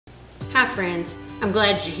Hi friends, I'm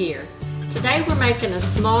glad you're here. Today we're making a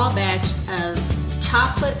small batch of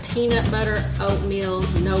chocolate peanut butter oatmeal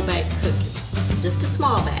no-bake cookies. Just a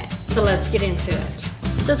small batch. So let's get into it.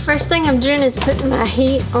 So the first thing I'm doing is putting my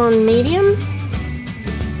heat on medium.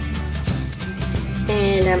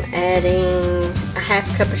 And I'm adding a half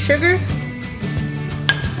cup of sugar,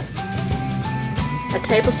 a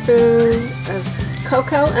tablespoon of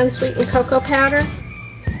cocoa, unsweetened cocoa powder.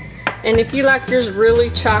 And if you like yours really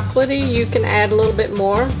chocolatey, you can add a little bit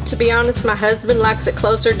more. To be honest, my husband likes it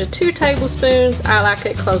closer to 2 tablespoons. I like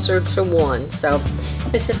it closer to 1. So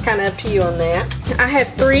it's just kind of up to you on that. I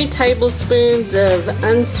have 3 tablespoons of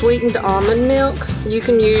unsweetened almond milk. You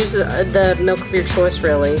can use the milk of your choice,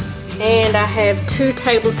 really. And I have 2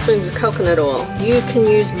 tablespoons of coconut oil. You can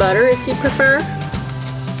use butter if you prefer.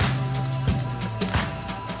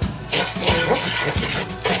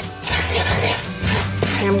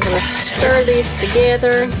 I'm going to stir these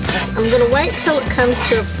together. I'm going to wait till it comes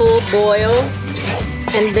to a full boil,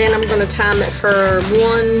 and then I'm going to time it for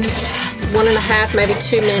 1.5, maybe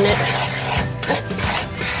 2 minutes.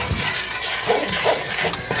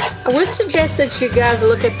 I would suggest that you guys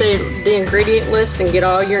look at the ingredient list and get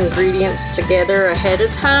all your ingredients together ahead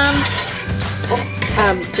of time,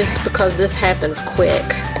 just because this happens quick.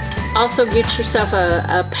 Also get yourself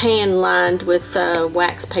a pan lined with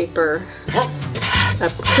wax paper, a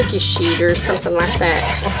cookie sheet or something like that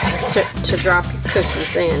to drop your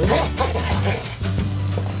cookies in.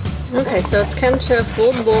 Okay, so it's come to a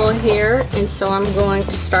full boil here, and so I'm going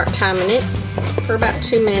to start timing it for about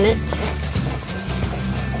 2 minutes.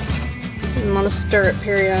 I'm going to stir it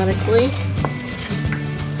periodically.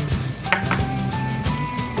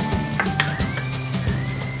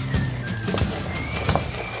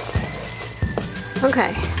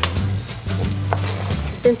 Okay.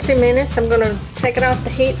 It's been 2 minutes. I'm going to take it off the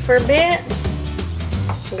heat for a bit.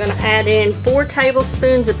 I'm going to add in 4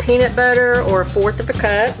 tablespoons of peanut butter, or 1/4 of a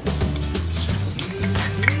cup.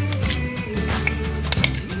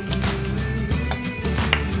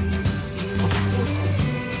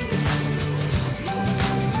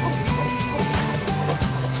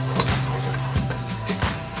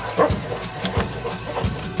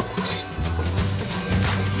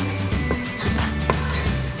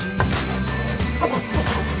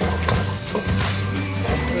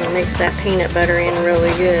 Mix that peanut butter in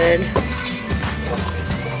really good.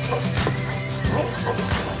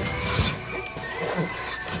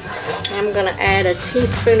 I'm going to add a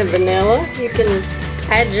teaspoon of vanilla. You can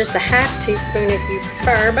add just a half teaspoon if you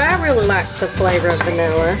prefer, but I really like the flavor of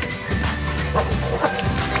vanilla.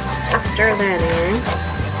 Stir that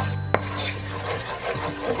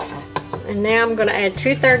in. And now I'm going to add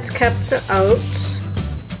 2/3 cups of oats.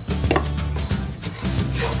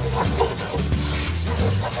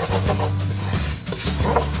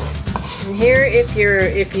 And here, if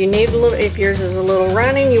yours is a little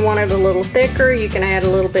runny, you want it a little thicker, you can add a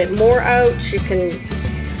little bit more oats. You can,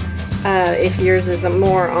 if yours is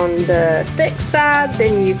more on the thick side,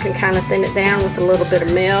 then you can kind of thin it down with a little bit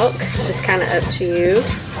of milk. It's just kind of up to you.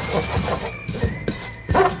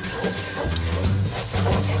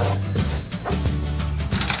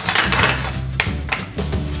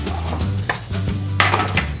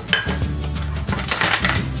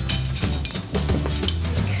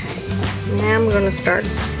 Now I'm going to start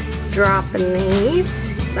dropping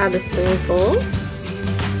these by the spoonfuls.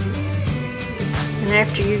 And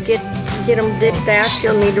after you get them dipped out,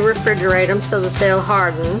 you'll need to refrigerate them so that they'll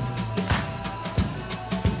harden.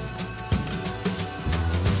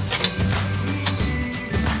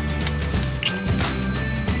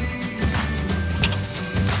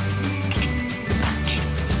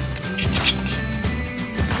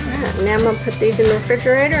 Alright, now I'm going to put these in the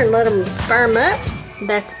refrigerator and let them firm up.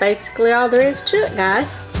 That's basically all there is to it,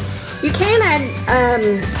 guys. You can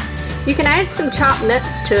add some chopped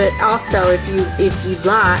nuts to it also if you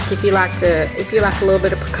like a little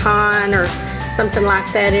bit of pecan or something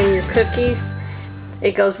like that in your cookies.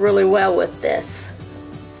 It goes really well with this.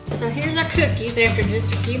 So here's our cookies after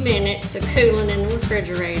just a few minutes of cooling in the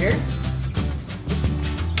refrigerator.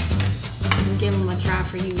 I'll give them a try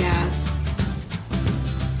for you guys.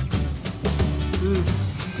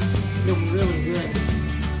 They're really good.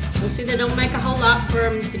 You see, they don't make a whole lot for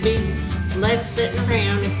them to be left sitting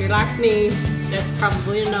around. If you're like me, that's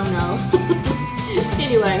probably a no-no.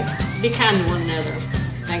 Anyway, be kind to one another.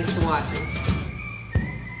 Thanks for watching.